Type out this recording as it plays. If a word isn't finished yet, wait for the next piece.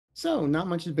So, not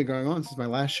much has been going on since my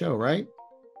last show, right?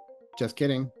 Just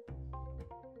kidding.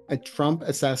 A Trump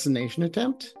assassination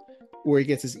attempt where he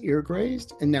gets his ear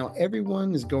grazed, and now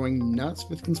everyone is going nuts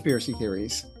with conspiracy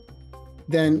theories.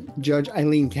 Then Judge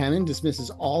Aileen Cannon dismisses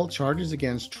all charges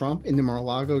against Trump in the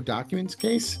Mar-a-Lago documents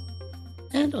case,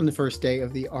 and on the first day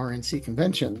of the RNC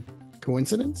convention.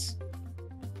 Coincidence?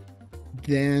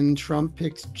 Then Trump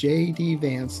picks JD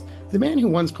Vance, the man who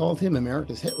once called him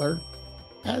America's Hitler,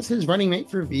 as his running mate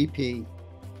for VP.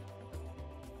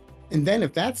 And then,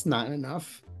 if that's not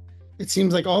enough, it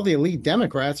seems like all the elite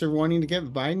Democrats are wanting to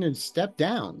get Biden to step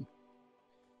down.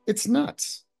 It's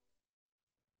nuts.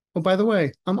 Oh, by the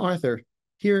way, I'm Arthur,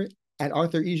 here at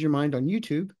Arthur Ease Your Mind on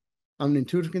YouTube. I'm an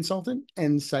intuitive consultant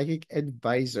and psychic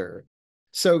advisor.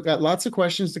 So, got lots of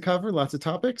questions to cover, lots of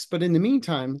topics. But in the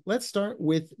meantime, let's start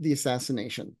with the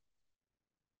assassination.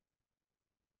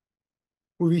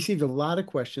 We received a lot of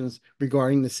questions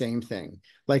regarding the same thing,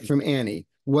 like from Annie.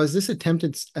 Was this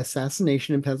attempted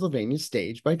assassination in Pennsylvania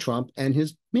staged by Trump and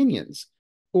his minions?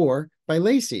 Or by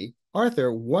Lacey,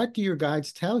 Arthur, what do your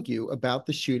guides tell you about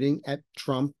the shooting at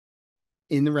Trump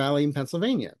in the rally in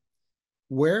Pennsylvania?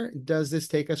 Where does this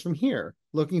take us from here?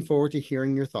 Looking forward to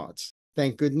hearing your thoughts.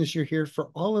 Thank goodness you're here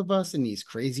for all of us in these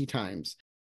crazy times.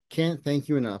 Can't thank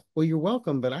you enough. Well, you're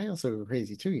welcome, but I also go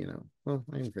crazy too, you know. Well,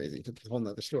 I am crazy. It's a whole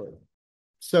nother story.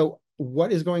 So,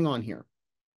 what is going on here?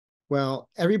 Well,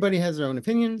 everybody has their own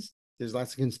opinions. There's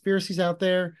lots of conspiracies out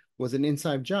there. Was it an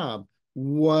inside job?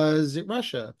 Was it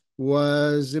Russia?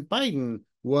 Was it Biden?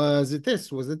 Was it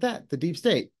this? Was it that? The deep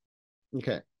state.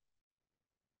 Okay.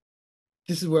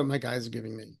 This is what my guys are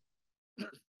giving me.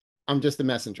 I'm just the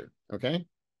messenger. Okay.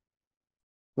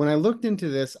 When I looked into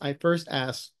this, I first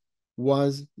asked,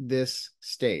 was this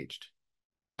staged?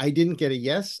 I didn't get a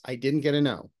yes. I didn't get a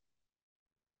no.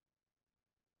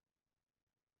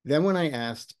 Then when I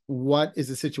asked, what is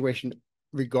the situation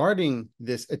regarding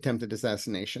this attempted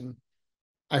assassination,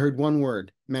 I heard one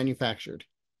word, manufactured.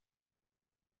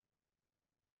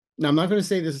 Now, I'm not going to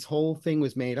say this whole thing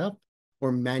was made up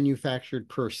or manufactured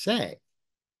per se,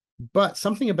 but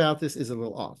something about this is a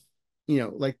little off. You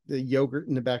know, like the yogurt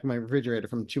in the back of my refrigerator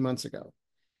from 2 months ago.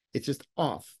 It's just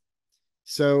off.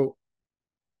 So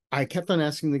I kept on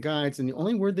asking the guides, and the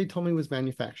only word they told me was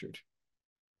manufactured.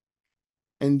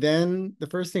 And then the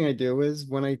first thing I do is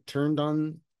when I turned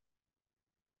on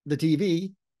the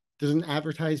TV, there's an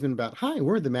advertisement about, hi,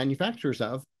 we're the manufacturers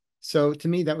of. So to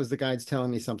me, that was the guides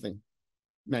telling me something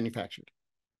manufactured.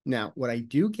 Now, what I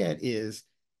do get is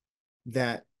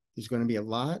that there's going to be a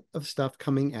lot of stuff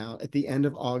coming out at the end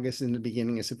of August and the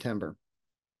beginning of September.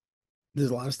 There's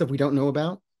a lot of stuff we don't know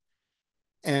about.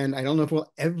 And I don't know if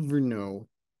we'll ever know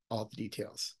all the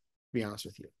details, to be honest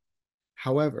with you.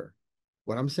 However,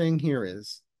 what I'm saying here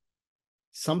is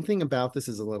something about this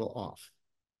is a little off.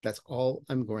 That's all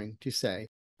I'm going to say.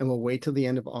 And we'll wait till the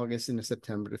end of August into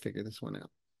September to figure this one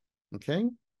out. Okay?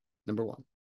 Number one.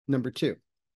 Number two,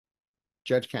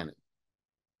 Judge Cannon.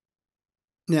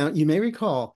 Now, you may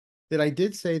recall that I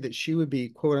did say that she would be,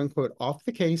 quote unquote, off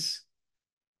the case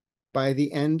by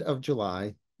the end of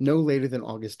July, no later than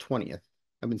August 20th.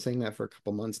 I've been saying that for a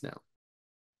couple months now.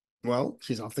 Well,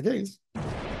 she's off the case.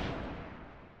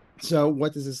 So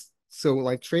what does this, so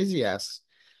like Tracy asks,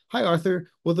 hi,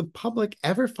 Arthur, will the public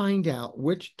ever find out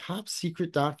which top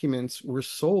secret documents were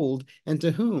sold and to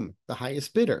whom, the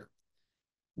highest bidder?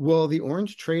 Will the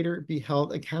Orange Trader be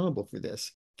held accountable for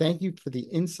this? Thank you for the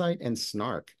insight and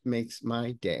snark. Makes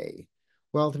my day.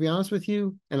 Well, to be honest with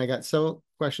you, and I got several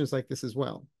questions like this as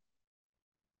well.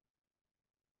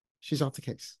 She's off the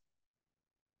case.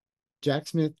 Jack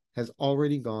Smith has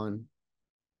already gone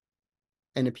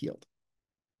and appealed.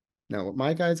 Now, what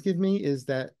my guides give me is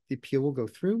that the appeal will go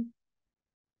through.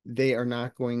 They are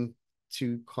not going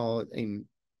to call it a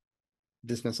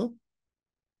dismissal.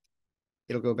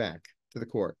 It'll go back to the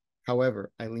court.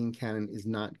 However, Aileen Cannon is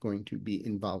not going to be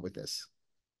involved with this.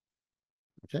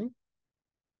 Okay?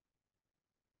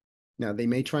 Now, they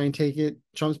may try and take it,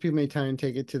 Trump's people may try and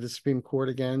take it to the Supreme Court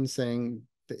again, saying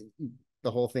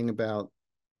the whole thing about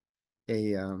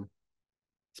a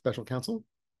special counsel.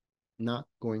 Not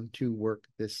going to work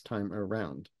this time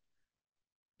around.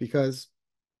 Because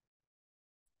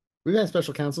we've had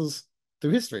special counsels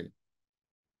through history.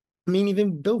 I mean,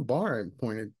 even Bill Barr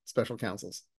appointed special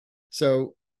counsels.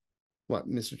 So, what,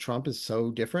 Mr. Trump is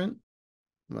so different?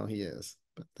 Well, he is,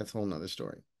 but that's a whole nother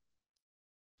story.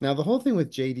 Now, the whole thing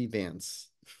with JD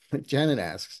Vance, Janet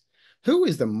asks, who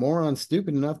is the moron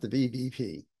stupid enough to be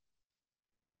VP?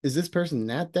 Is this person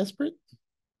that desperate?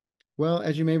 Well,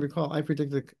 as you may recall, I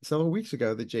predicted several weeks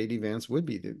ago that JD Vance would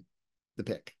be the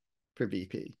pick for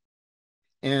VP.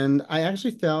 And I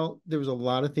actually felt there was a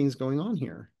lot of things going on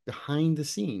here behind the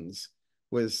scenes.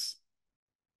 Was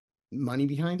money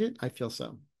behind it? I feel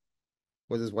so.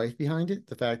 Was his wife behind it?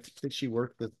 The fact that she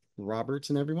worked with Roberts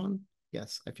and everyone?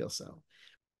 Yes, I feel so.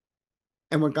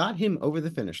 And what got him over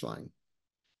the finish line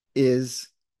is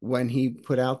when he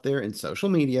put out there in social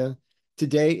media,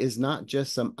 today is not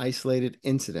just some isolated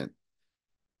incident.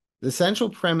 The central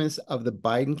premise of the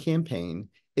Biden campaign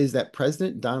is that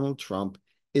President Donald Trump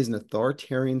is an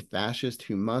authoritarian fascist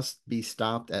who must be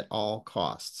stopped at all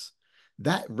costs.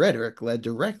 That rhetoric led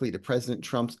directly to President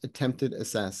Trump's attempted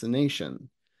assassination.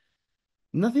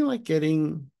 Nothing like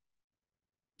getting,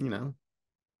 you know,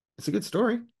 it's a good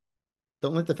story.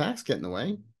 Don't let the facts get in the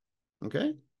way.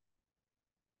 Okay?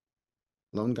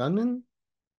 Lone gunman?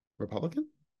 Republican?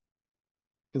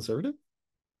 Conservative?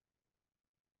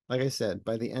 Like I said,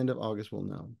 by the end of August, we'll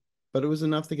know. But it was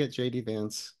enough to get JD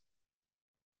Vance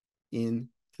in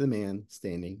to the man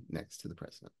standing next to the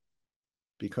president.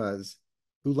 Because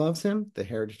who loves him? The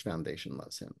Heritage Foundation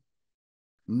loves him.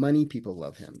 Money people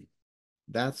love him.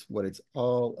 That's what it's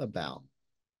all about.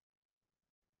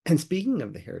 And speaking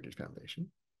of the Heritage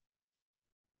Foundation,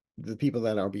 the people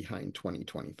that are behind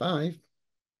 2025,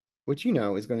 which you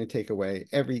know is going to take away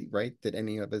every right that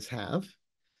any of us have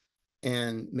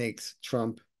and makes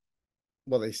Trump,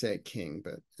 well, they say king,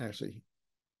 but actually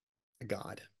a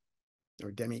god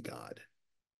or demigod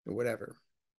or whatever.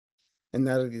 And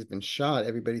now that he's been shot,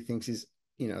 everybody thinks he's,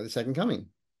 the second coming.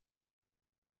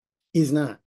 He's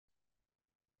not.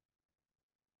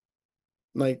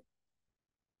 Like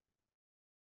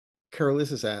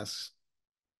Carolyssus asks,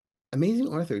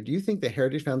 Amazing Arthur, do you think the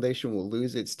Heritage Foundation will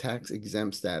lose its tax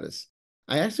exempt status?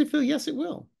 I actually feel yes, it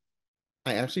will.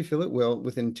 I actually feel it will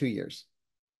within 2 years.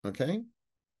 Okay?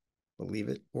 Believe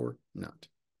it or not.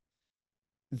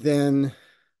 Then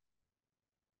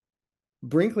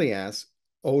Brinkley asks,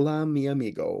 Hola, mi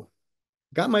amigo.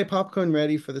 Got my popcorn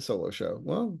ready for the solo show.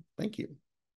 Well, thank you.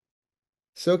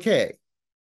 So, okay.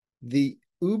 The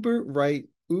uber right,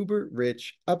 uber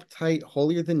rich, uptight,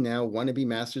 holier than now, wannabe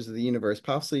masters of the universe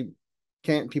possibly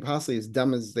can't be possibly as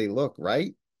dumb as they look,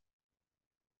 right?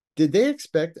 Did they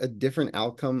expect a different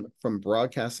outcome from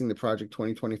broadcasting the Project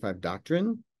 2025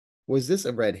 doctrine? Was this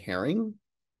a red herring?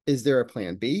 Is there a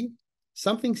plan B?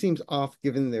 Something seems off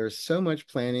given there's so much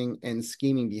planning and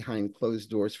scheming behind closed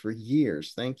doors for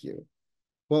years. Thank you.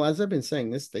 Well, as I've been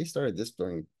saying, they started this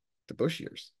during the Bush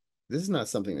years. This is not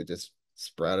something that just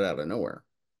sprouted out of nowhere.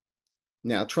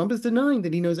 Now, Trump is denying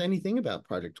that he knows anything about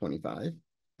Project 25.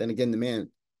 Then again, the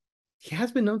man, he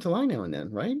has been known to lie now and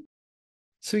then, right?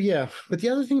 So yeah, but the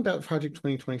other thing about Project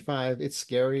 2025, it's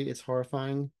scary, it's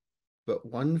horrifying, but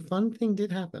one fun thing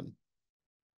did happen.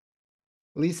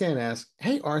 Lisanne asked,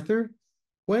 Hey Arthur,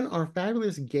 when our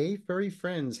fabulous gay furry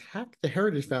friends hacked the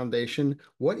Heritage Foundation,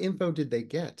 what info did they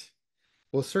get?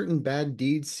 Will certain bad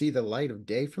deeds see the light of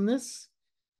day from this?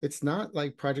 It's not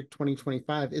like Project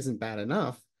 2025 isn't bad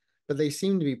enough, but they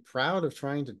seem to be proud of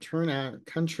trying to turn our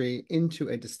country into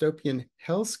a dystopian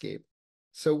hellscape.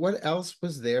 So what else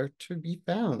was there to be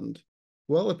found?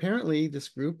 Well, apparently this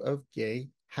group of gay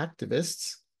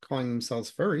hacktivists, calling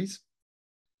themselves furries,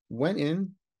 went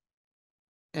in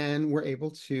and were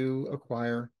able to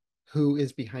acquire who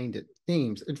is behind it,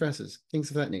 names, addresses, things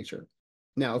of that nature.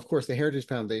 Now, of course, the Heritage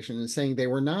Foundation is saying they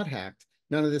were not hacked.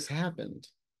 None of this happened.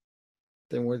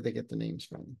 Then where did they get the names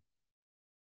from?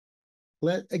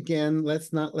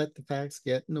 Let's not let the facts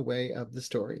get in the way of the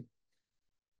story.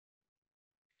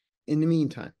 In the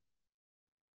meantime,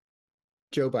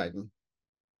 Joe Biden.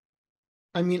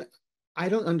 I mean, I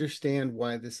don't understand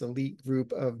why this elite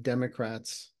group of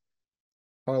Democrats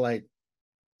are like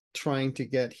trying to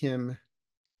get him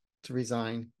to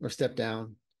resign or step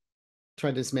down,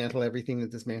 try to dismantle everything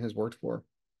that this man has worked for.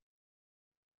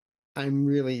 I'm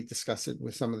really disgusted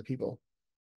with some of the people.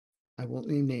 I won't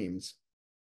name names,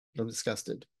 but I'm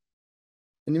disgusted.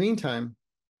 In the meantime,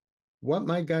 what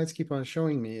my guides keep on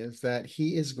showing me is that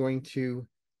he is going to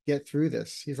get through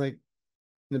this. He's like,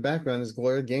 in the background is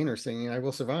Gloria Gaynor singing, I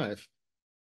Will Survive.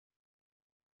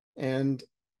 And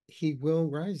he will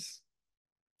rise.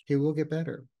 He will get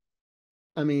better.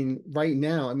 I mean, right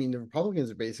now, the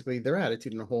Republicans are basically, their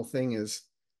attitude in the whole thing is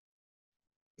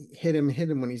hit him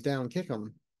when he's down, kick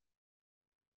him.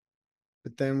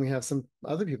 But then we have some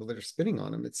other people that are spitting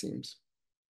on him, it seems.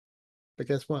 But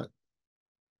guess what?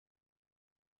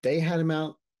 They had him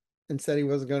out and said he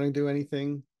wasn't going to do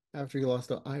anything after he lost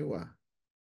to Iowa.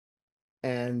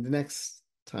 And the next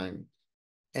time,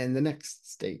 and the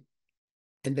next state.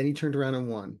 And then he turned around and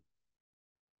won.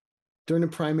 During the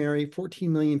primary,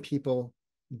 14 million people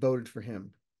voted for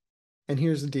him. And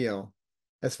here's the deal.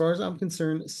 As far as I'm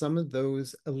concerned, some of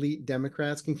those elite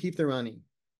Democrats can keep their money.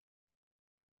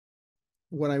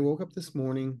 When I woke up this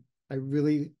morning, I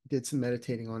really did some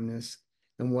meditating on this.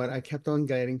 And what I kept on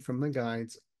guiding from the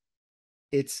guides,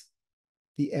 it's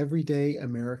the everyday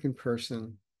American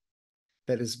person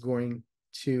that is going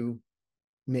to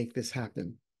make this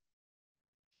happen.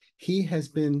 He has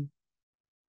been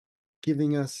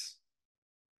giving us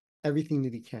everything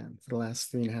that he can for the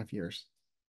last 3.5 years.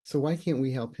 So why can't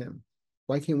we help him?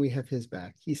 Why can't we have his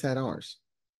back? He's had ours.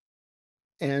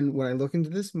 And when I look into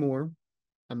this more,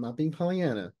 I'm not being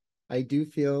Pollyanna. I do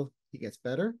feel he gets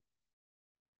better.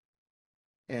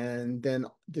 And then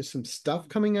there's some stuff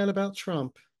coming out about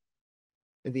Trump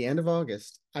at the end of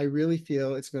August. I really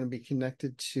feel it's going to be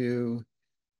connected to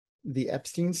the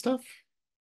Epstein stuff.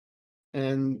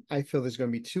 And I feel there's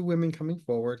going to be two women coming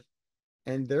forward,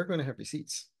 and they're going to have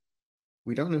receipts.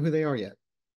 We don't know who they are yet,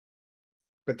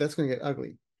 but that's going to get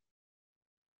ugly.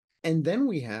 And then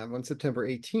we have on September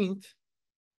 18th,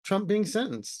 Trump being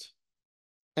sentenced.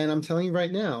 And I'm telling you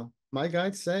right now, my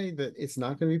guides say that it's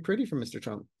not going to be pretty for Mr.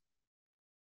 Trump.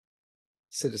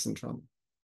 Citizen Trump.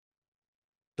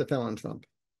 The felon Trump.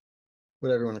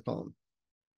 Whatever you want to call him.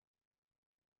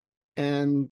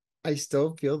 And I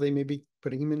still feel they may be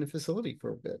putting him in a facility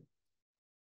for a bit.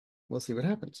 We'll see what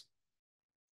happens.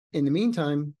 In the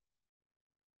meantime,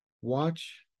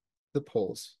 watch the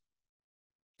polls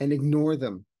and ignore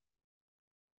them.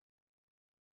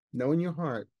 Know in your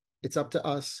heart, it's up to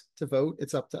us to vote.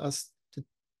 It's up to us to,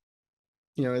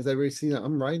 as everybody sees,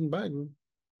 I'm riding Biden.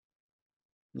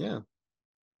 Yeah,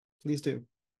 please do.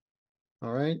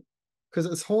 All right. Because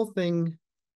this whole thing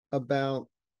about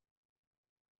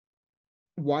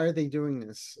why are they doing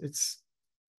this?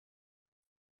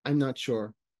 I'm not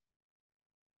sure.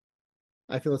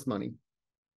 I feel it's money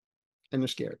and they're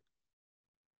scared.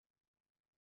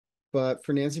 But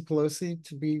for Nancy Pelosi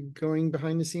to be going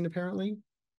behind the scene, apparently,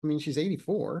 I mean, she's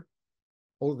 84,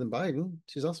 older than Biden.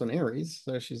 She's also an Aries,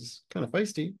 so she's kind of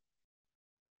feisty.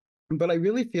 But I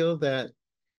really feel that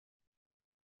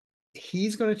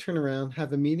he's going to turn around,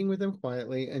 have a meeting with them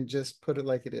quietly, and just put it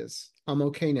like it is. I'm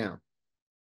okay now.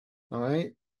 All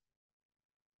right.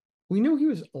 We knew he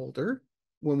was older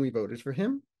when we voted for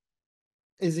him.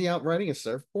 Is he out riding a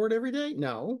surfboard every day?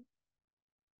 No.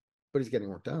 But he's getting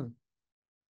work done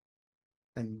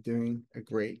and doing a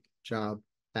great job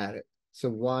at it. So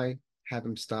why have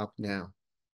him stop now?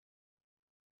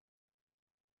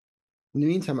 In the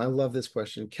meantime, I love this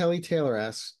question. Kelly Taylor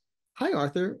asks, "Hi,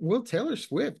 Arthur. Will Taylor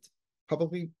Swift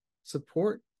publicly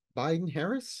support Biden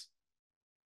Harris?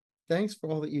 Thanks for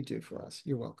all that you do for us.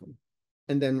 You're welcome."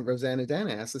 And then Rosanna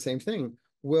Dana asks the same thing.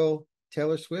 Will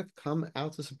Taylor Swift come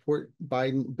out to support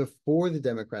Biden before the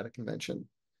Democratic convention?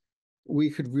 We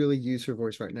could really use her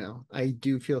voice right now. I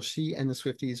do feel she and the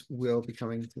Swifties will be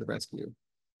coming to the rescue.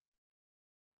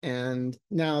 And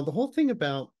now the whole thing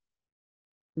about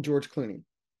George Clooney.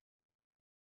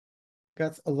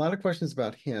 Got a lot of questions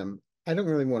about him. I don't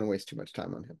really want to waste too much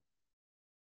time on him.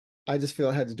 I just feel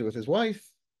it had to do with his wife.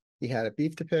 He had a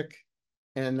beef to pick,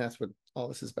 and that's what all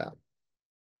this is about.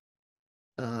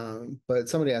 But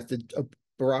somebody asked, did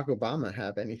Barack Obama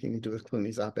have anything to do with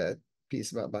Clooney's op-ed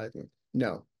piece about Biden?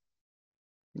 No.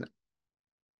 No.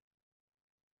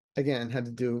 Again, had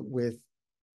to do with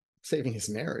saving his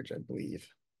marriage, I believe.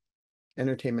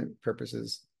 Entertainment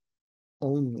purposes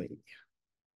only.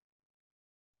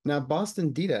 Now,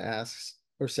 Boston Dita asks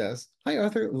or says, "Hi,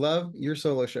 Arthur. Love your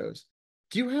solo shows.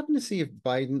 Do you happen to see if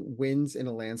Biden wins in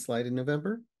a landslide in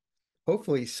November?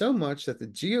 Hopefully, so much that the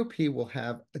GOP will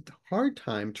have a hard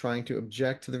time trying to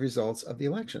object to the results of the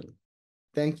election.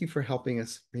 Thank you for helping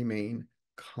us remain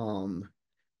calm."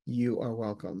 You are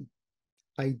welcome.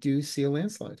 I do see a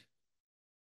landslide.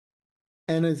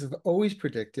 And as I've always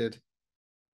predicted,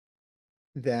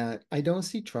 that I don't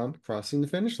see Trump crossing the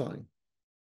finish line.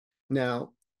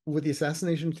 Now, with the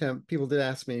assassination attempt, people did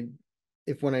ask me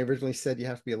if when I originally said you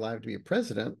have to be alive to be a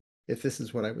president, if this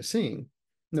is what I was seeing.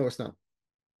 No, it's not.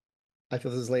 I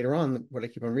feel this is later on. What I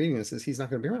keep on reading this is he's not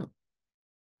going to be around.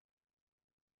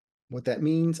 What that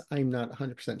means, I'm not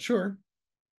 100% sure.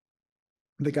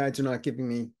 The guides are not giving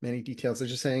me many details. They're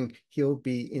just saying he'll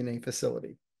be in a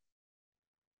facility.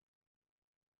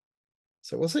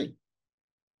 So we'll see.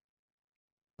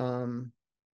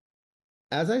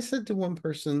 As I said to one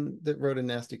person that wrote a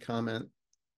nasty comment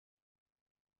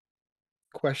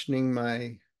questioning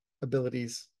my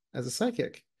abilities as a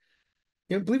psychic,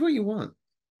 believe what you want.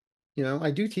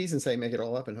 I do tease and say make it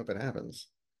all up and hope it happens,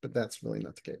 but that's really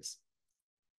not the case.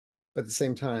 But at the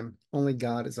same time, only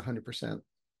God is 100%.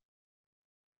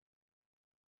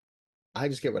 I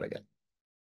just get what I get.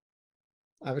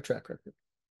 I have a track record.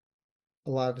 A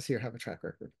lot of us here have a track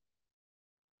record.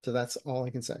 So that's all I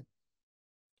can say.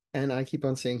 And I keep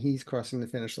on saying he's crossing the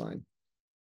finish line.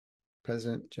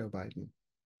 President Joe Biden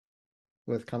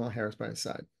with Kamala Harris by his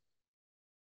side.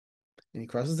 And he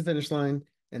crosses the finish line,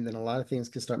 and then a lot of things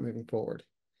can start moving forward.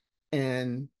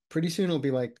 And pretty soon it'll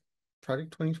be like,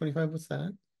 Project 2025, what's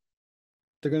that?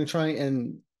 They're going to try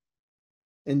and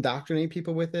indoctrinate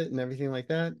people with it and everything like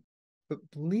that. But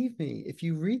believe me, if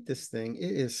you read this thing,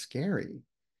 it is scary.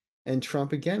 And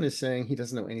Trump again is saying he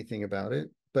doesn't know anything about it.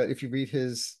 But if you read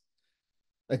his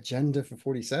agenda for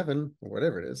 47 or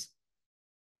whatever it is,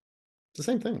 it's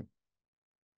the same thing.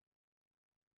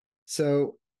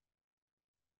 So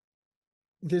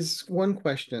there's one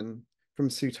question from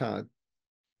Sue Todd.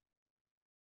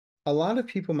 A lot of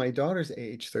people my daughter's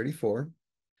age, 34,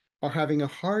 are having a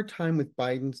hard time with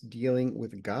Biden's dealing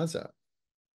with Gaza.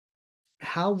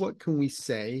 What can we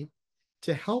say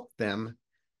to help them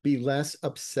be less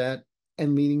upset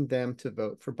and leading them to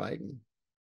vote for Biden?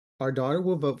 Our daughter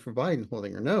will vote for Biden,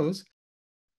 holding her nose,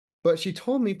 but she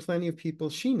told me plenty of people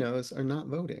she knows are not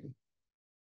voting.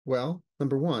 Well,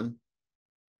 number one,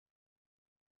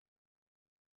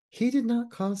 he did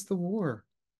not cause the war.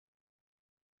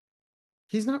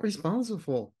 He's not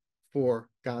responsible for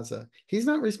Gaza. He's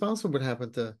not responsible for what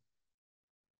happened to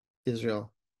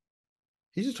Israel.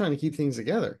 He's just trying to keep things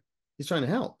together. He's trying to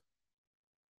help.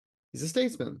 He's a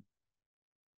statesman.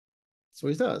 That's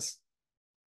what he does.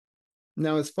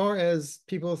 Now, as far as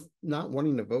people not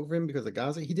wanting to vote for him because of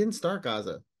Gaza, he didn't start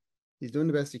Gaza. He's doing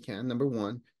the best he can, number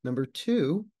one. Number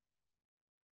two,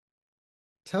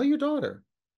 tell your daughter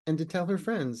and to tell her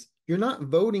friends, you're not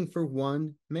voting for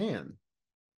one man.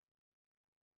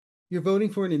 You're voting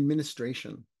for an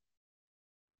administration.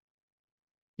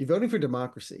 You're voting for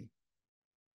democracy.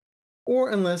 Or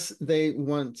unless they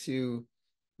want to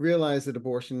realize that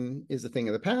abortion is a thing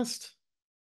of the past,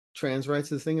 trans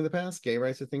rights is a thing of the past, gay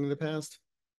rights are a thing of the past,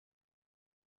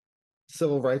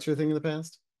 civil rights are a thing of the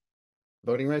past,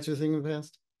 voting rights are a thing of the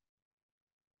past.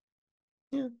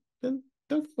 Yeah, then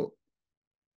don't vote.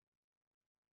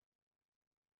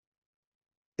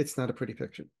 It's not a pretty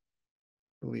picture,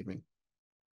 believe me.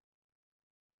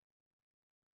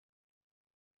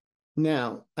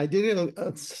 Now, I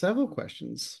did several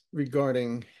questions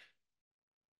regarding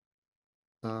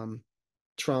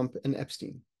Trump and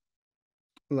Epstein.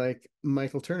 Like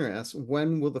Michael Turner asks,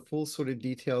 when will the full sort of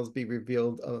details be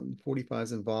revealed of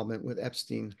 45's involvement with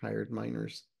Epstein hired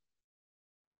minors?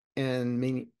 And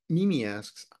Mimi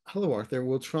asks, hello, Arthur,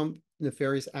 will Trump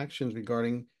nefarious actions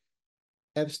regarding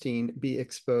Epstein be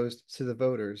exposed to the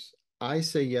voters? I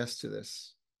say yes to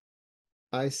this.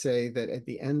 I say that at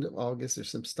the end of August,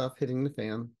 there's some stuff hitting the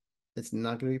fan. It's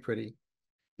not going to be pretty.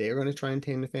 They are going to try and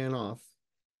tame the fan off,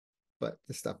 but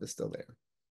the stuff is still there.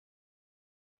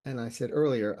 And I said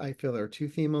earlier, I feel there are two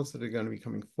females that are going to be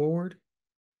coming forward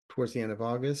towards the end of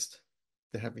August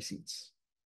that have receipts.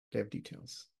 They have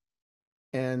details.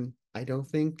 And I don't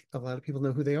think a lot of people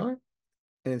know who they are.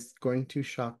 And it's going to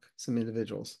shock some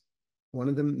individuals. One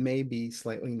of them may be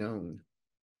slightly known.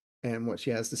 And what she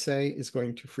has to say is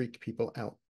going to freak people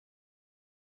out,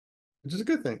 which is a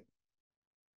good thing.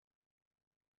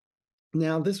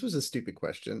 Now, this was a stupid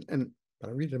question, but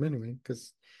I'll read them anyway,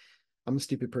 because I'm a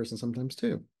stupid person sometimes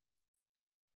too.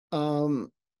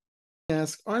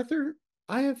 Ask Arthur,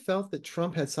 I have felt that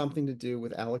Trump had something to do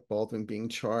with Alec Baldwin being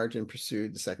charged and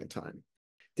pursued the second time.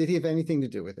 Did he have anything to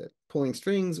do with it? Pulling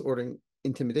strings, ordering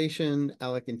intimidation.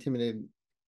 Alec intimidated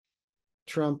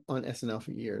Trump on SNL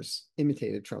for years,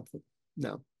 imitated Trump.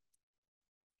 No.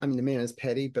 I mean, the man is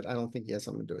petty, but I don't think he has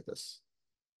something to do with this.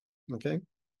 Okay?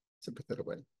 So put that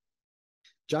away.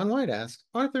 John White asks,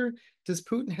 Arthur, does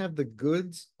Putin have the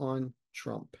goods on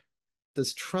Trump?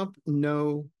 Does Trump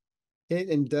know it,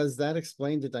 and does that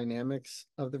explain the dynamics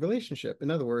of the relationship?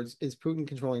 In other words, is Putin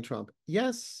controlling Trump?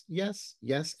 Yes, yes,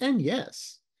 yes, and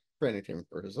yes, for entertainment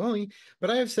purposes only. But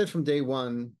I have said from day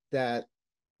one that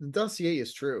the dossier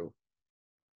is true.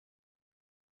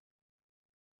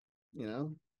 You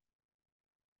know,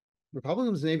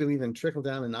 Republicans may believe in trickle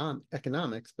down in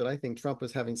economics, but I think Trump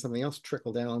was having something else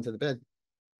trickle down onto the bed.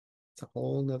 It's a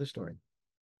whole nother story.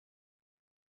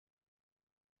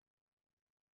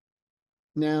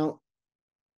 Now,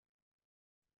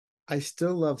 I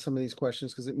still love some of these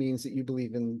questions because it means that you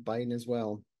believe in Biden as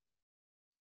well.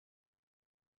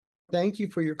 Thank you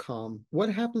for your calm. What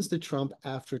happens to Trump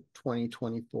after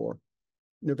 2024,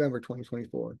 November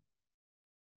 2024?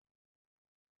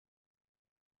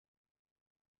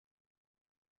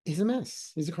 He's a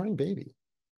mess. He's a crying baby.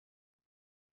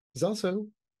 He's also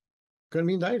going to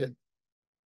be indicted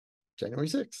January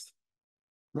 6th,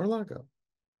 Mar-a-Lago,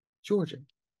 Georgia.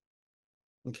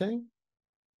 Okay?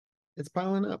 It's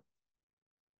piling up.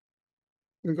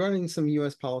 Regarding some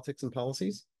U.S. politics and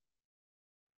policies,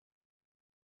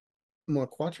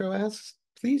 Quattro asks,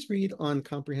 please read on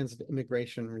comprehensive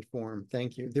immigration reform.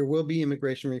 Thank you. There will be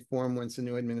immigration reform once the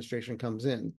new administration comes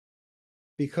in,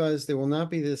 because there will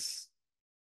not be this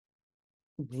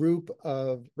group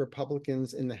of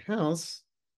Republicans in the House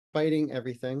fighting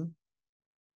everything,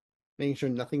 making sure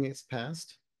nothing gets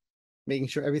passed, making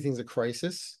sure everything's a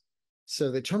crisis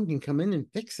so that Trump can come in and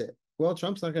fix it. Well,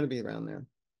 Trump's not going to be around there.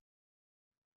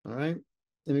 All right.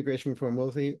 Immigration reform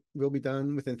will be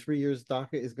done within 3 years.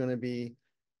 DACA is going to be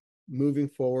moving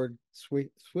forward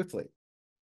swiftly,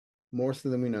 more so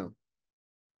than we know.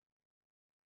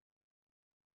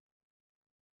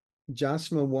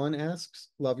 Joshua 1 asks,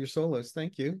 love your solos.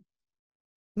 Thank you.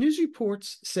 News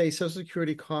reports say Social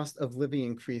Security cost of living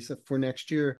increase for next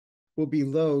year will be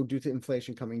low due to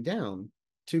inflation coming down.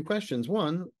 2 questions.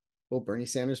 1, will Bernie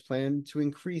Sanders plan to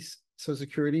increase Social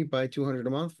Security by $200 a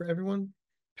month for everyone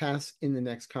pass in the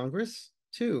next Congress?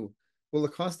 2, will the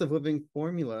cost of living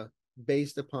formula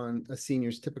based upon a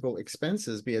senior's typical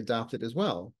expenses be adopted as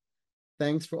well?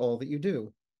 Thanks for all that you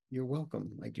do. You're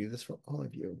welcome. I do this for all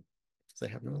of you because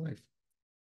I have no life.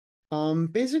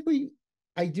 Basically,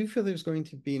 I do feel there's going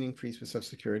to be an increase with Social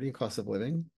Security and cost of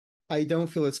living. I don't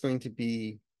feel it's going to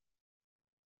be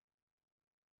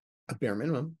a bare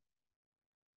minimum.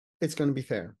 It's going to be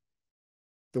fair.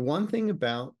 The one thing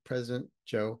about President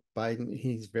Joe Biden,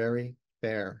 he's very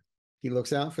fair. He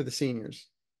looks out for the seniors.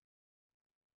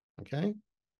 Okay? And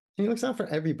he looks out for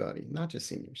everybody, not just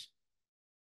seniors.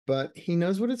 But he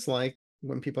knows what it's like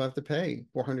when people have to pay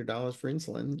 $400 for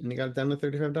insulin and he got it down to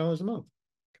 $35 a month.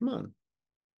 Come on.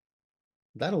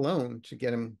 That alone should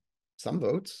get him some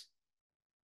votes.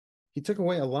 He took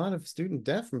away a lot of student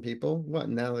debt from people. What,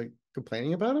 now they're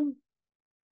complaining about him?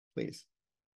 Please.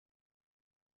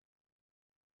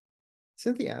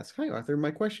 Cynthia asks, hi, Arthur.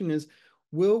 My question is,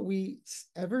 will we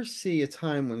ever see a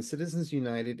time when Citizens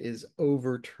United is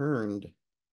overturned?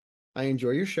 I enjoy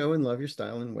your show and love your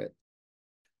style and wit.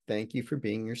 Thank you for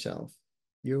being yourself.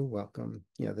 You're welcome.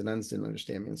 Yeah, the nuns didn't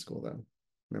understand me in school, though.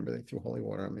 Remember, they threw holy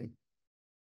water on me.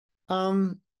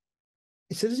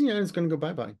 Citizens United is going to go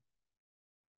bye-bye.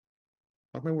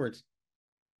 Mark my words.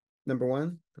 Number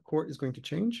 1, the court is going to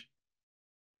change.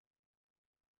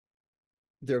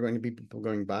 There are going to be people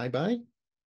going bye-bye,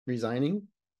 resigning,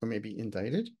 or maybe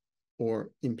indicted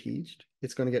or impeached.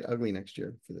 It's going to get ugly next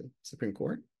year for the Supreme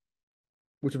Court,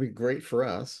 which will be great for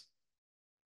us.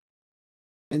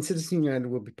 And Citizens United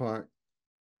will be part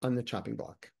on the chopping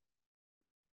block.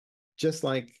 Just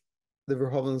like the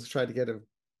Republicans tried to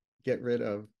get rid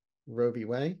of Roe v.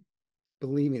 Wade,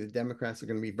 believe me, the Democrats are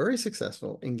going to be very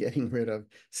successful in getting rid of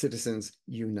Citizens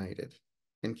United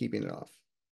and keeping it off.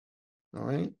 All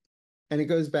right? And it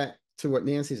goes back to what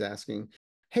Nancy's asking.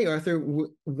 Hey, Arthur,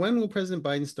 when will President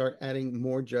Biden start adding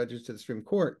more judges to the Supreme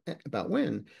Court? About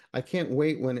when? I can't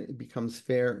wait when it becomes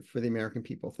fair for the American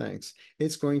people. Thanks.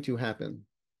 It's going to happen.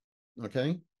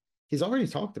 Okay? He's already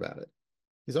talked about it.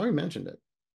 He's already mentioned it.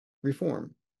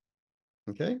 Reform.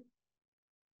 Okay?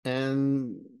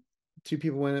 And 2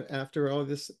 people went after all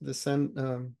this,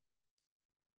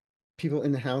 people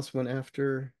in the House went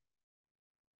after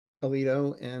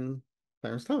Alito and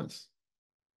Clarence Thomas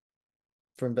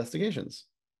for investigations.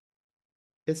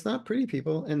 It's not pretty,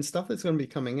 people, and stuff that's going to be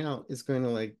coming out is going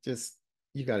to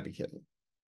you got to be kidding.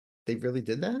 They really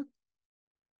did that?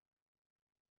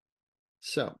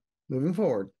 So, moving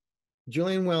forward,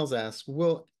 Julian Wells asks,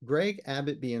 will Greg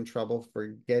Abbott be in trouble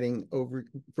for going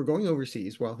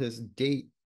overseas while his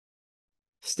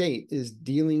state is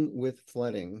dealing with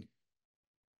flooding?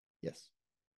 Yes.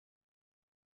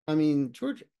 I mean,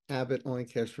 George Abbott only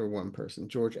cares for one person,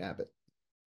 George Abbott.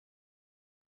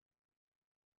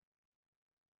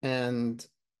 And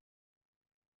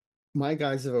my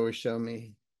guys have always shown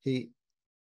me the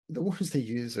words they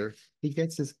use are, he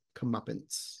gets his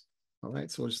comeuppance. All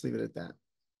right, so we'll just leave it at that.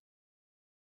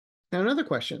 Now, another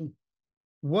question.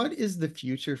 What is the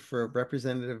future for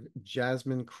Representative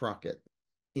Jasmine Crockett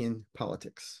in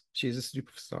politics? She is a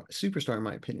superstar, in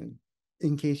my opinion.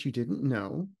 In case you didn't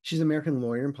know, she's an American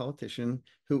lawyer and politician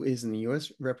who is in the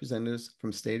U.S. Representatives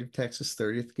from state of Texas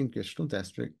 30th Congressional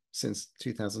District since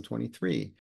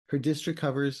 2023. Her district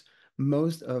covers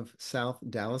most of South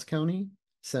Dallas County,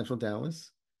 Central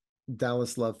Dallas,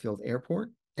 Dallas Love Field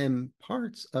Airport, and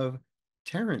parts of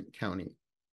Tarrant County.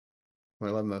 What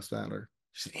I love most about her,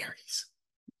 she's an Aries.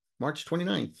 March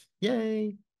 29th.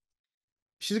 Yay.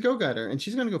 She's a go-getter, and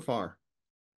she's going to go far.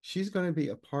 She's going to be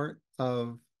a part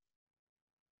of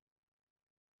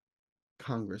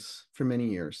Congress for many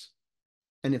years.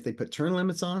 And if they put term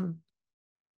limits on,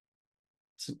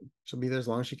 She'll be there as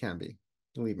long as she can be,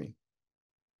 believe me.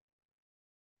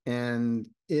 And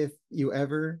if you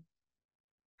ever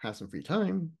have some free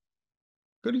time,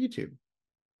 go to YouTube,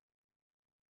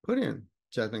 put in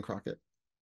Jasmine Crockett,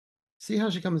 see how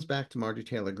she comes back to Marjorie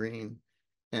Taylor Greene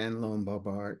and Lone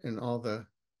Bobart and all the,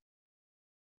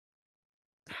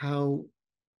 how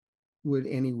would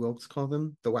Annie Wilkes call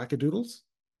them? The wackadoodles?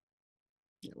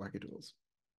 Yeah, wackadoodles.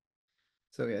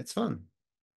 So yeah, it's fun.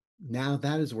 Now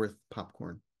that is worth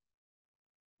popcorn.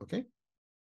 Okay.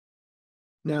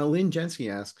 Now Lynn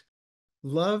Jensky asks,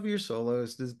 love your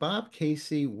solos. Does Bob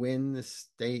Casey win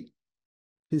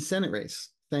his Senate race?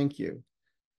 Thank you.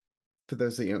 For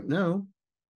those that don't know,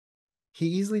 he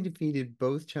easily defeated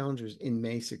both challengers in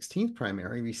May 16th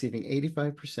primary, receiving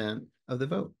 85% of the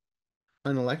vote.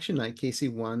 On election night, Casey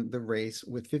won the race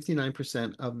with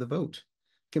 59% of the vote,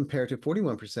 compared to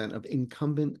 41% of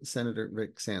incumbent Senator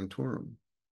Rick Santorum.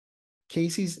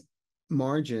 Casey's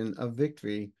margin of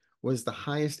victory was the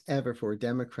highest ever for a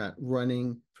Democrat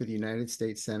running for the United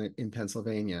States Senate in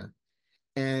Pennsylvania.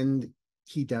 And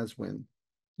he does win.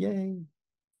 Yay.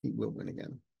 He will win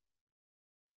again.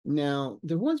 Now,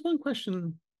 there was one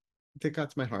question that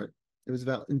got to my heart. It was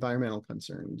about environmental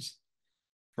concerns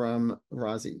from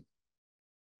Razi.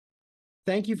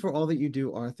 Thank you for all that you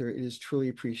do, Arthur. It is truly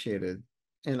appreciated.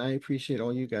 And I appreciate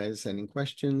all you guys sending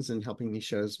questions and helping these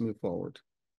shows move forward.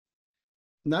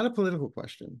 Not a political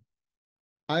question.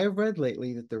 I have read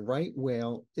lately that the right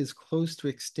whale is close to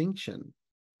extinction.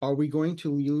 Are we going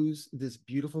to lose this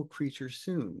beautiful creature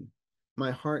soon?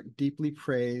 My heart deeply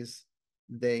prays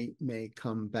they may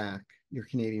come back. Your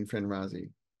Canadian friend, Razi.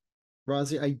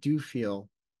 Razi, I do feel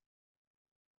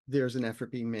there's an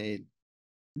effort being made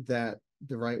that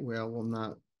the right whale will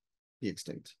not be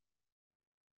extinct.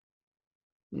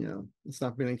 You know, it's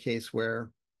not been a case where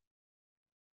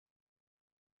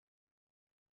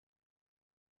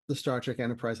the Star Trek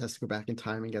Enterprise has to go back in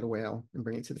time and get a whale and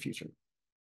bring it to the future.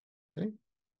 Okay.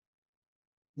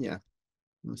 Yeah,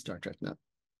 I'm a Star Trek nut.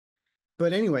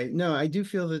 But anyway, no, I do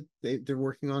feel that they're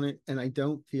working on it, and I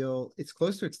don't feel it's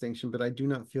close to extinction, but I do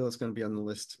not feel it's going to be on the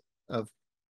list of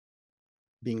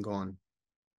being gone.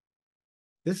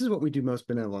 This is what we do most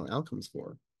benevolent outcomes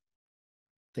for,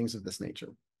 things of this nature,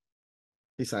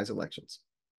 besides elections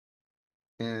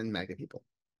and MAGA people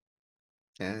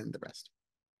and the rest.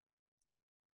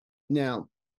 Now,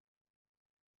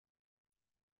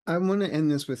 I want to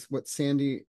end this with what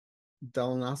Sandy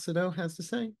Dalnasido has to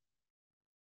say.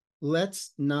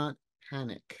 Let's not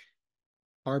panic.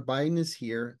 Our Biden is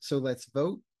here, so let's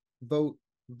vote, vote,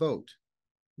 vote.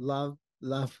 Love,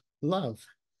 love, love.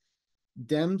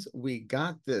 Dems, we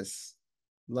got this.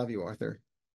 Love you, Arthur.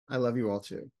 I love you all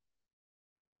too.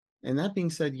 And that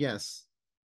being said, yes,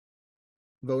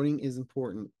 voting is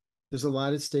important. There's a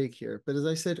lot at stake here. But as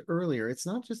I said earlier, it's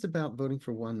not just about voting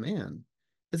for one man.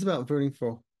 It's about voting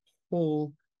for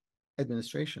whole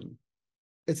administration.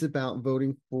 It's about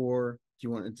voting for, do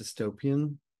you want a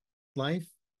dystopian life?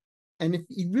 And if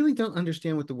you really don't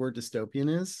understand what the word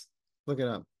dystopian is, look it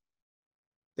up.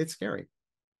 It's scary.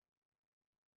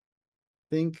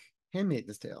 Think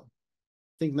Handmaid's Tale.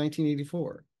 Think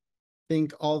 1984.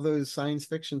 Think all those science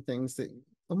fiction things that,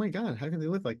 oh my God, how can they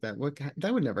live like that?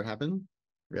 That would never happen.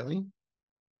 Really?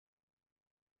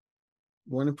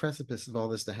 We're on a precipice of all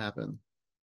this to happen,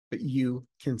 but you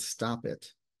can stop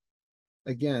it.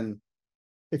 Again,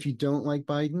 if you don't like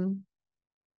Biden,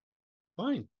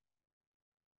 fine.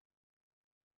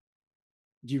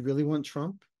 Do you really want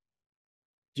Trump?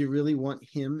 Do you really want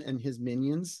him and his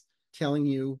minions telling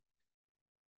you,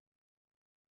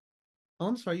 oh,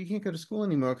 I'm sorry, you can't go to school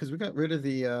anymore because we got rid of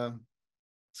the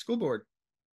school board.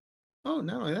 Oh,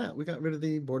 not only that, we got rid of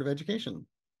the Board of Education.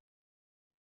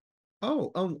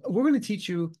 Oh, we're going to teach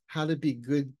you how to be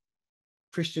good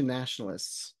Christian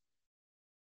nationalists.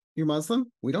 You're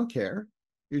Muslim? We don't care.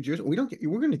 You're Jewish? We don't care.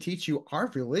 We're going to teach you our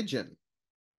religion.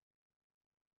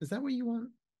 Is that what you want?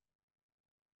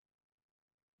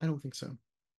 I don't think so.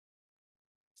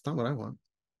 It's not what I want.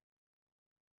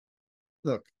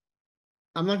 Look,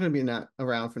 I'm not going to be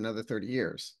around for another 30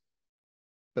 years,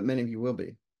 but many of you will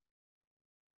be.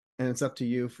 And it's up to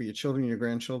you for your children, your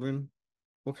grandchildren.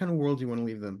 What kind of world do you want to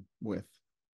leave them with?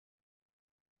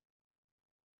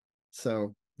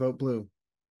 So vote blue.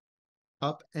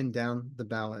 Up and down the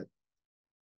ballot.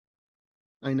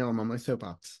 I know I'm on my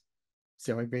soapbox.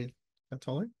 See how I got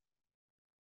taller?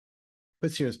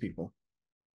 But serious people,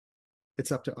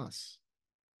 it's up to us.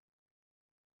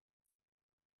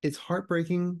 It's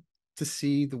heartbreaking to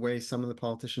see the way some of the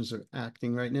politicians are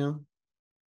acting right now.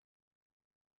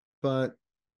 But,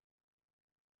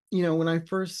 you know, when I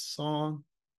first saw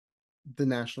the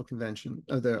national convention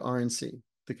of the RNC,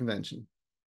 the convention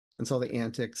and saw the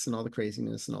antics and all the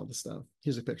craziness and all the stuff.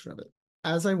 Here's a picture of it.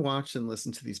 As I watched and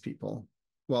listened to these people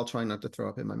while trying not to throw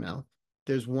up in my mouth,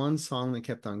 there's one song that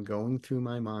kept on going through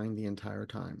my mind the entire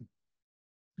time.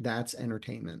 That's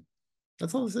entertainment.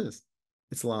 That's all this is.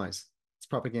 It's lies. It's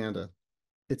propaganda.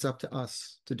 It's up to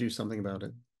us to do something about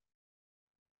it.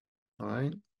 All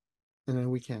right? And then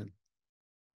we can.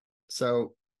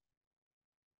 So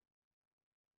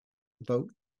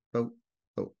vote, vote,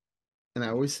 vote. And I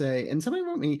always say, and somebody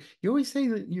wrote me, you always say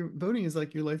that your voting is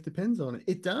like your life depends on it.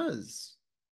 It does.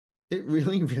 It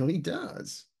really, really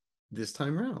does this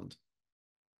time around.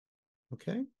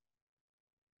 Okay?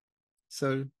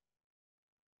 So,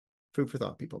 food for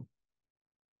thought, people.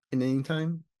 In the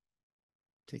meantime,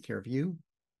 take care of you,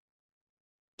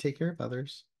 take care of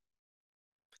others.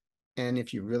 And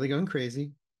if you're really going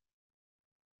crazy,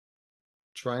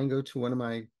 try and go to one of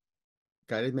my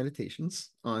guided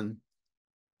meditations on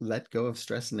let go of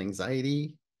stress and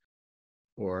anxiety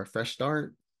or a fresh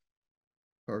start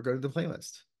or go to the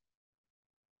playlist.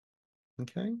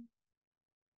 Okay?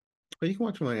 But you can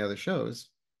watch one of my other shows,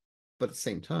 but at the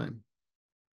same time,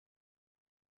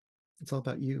 it's all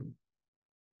about you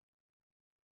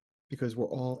because we're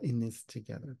all in this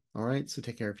together. All right? So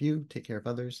take care of you, take care of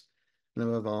others, and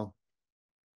above all,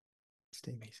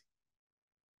 stay amazing.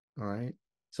 All right?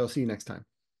 So I'll see you next time.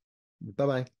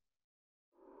 Bye-bye.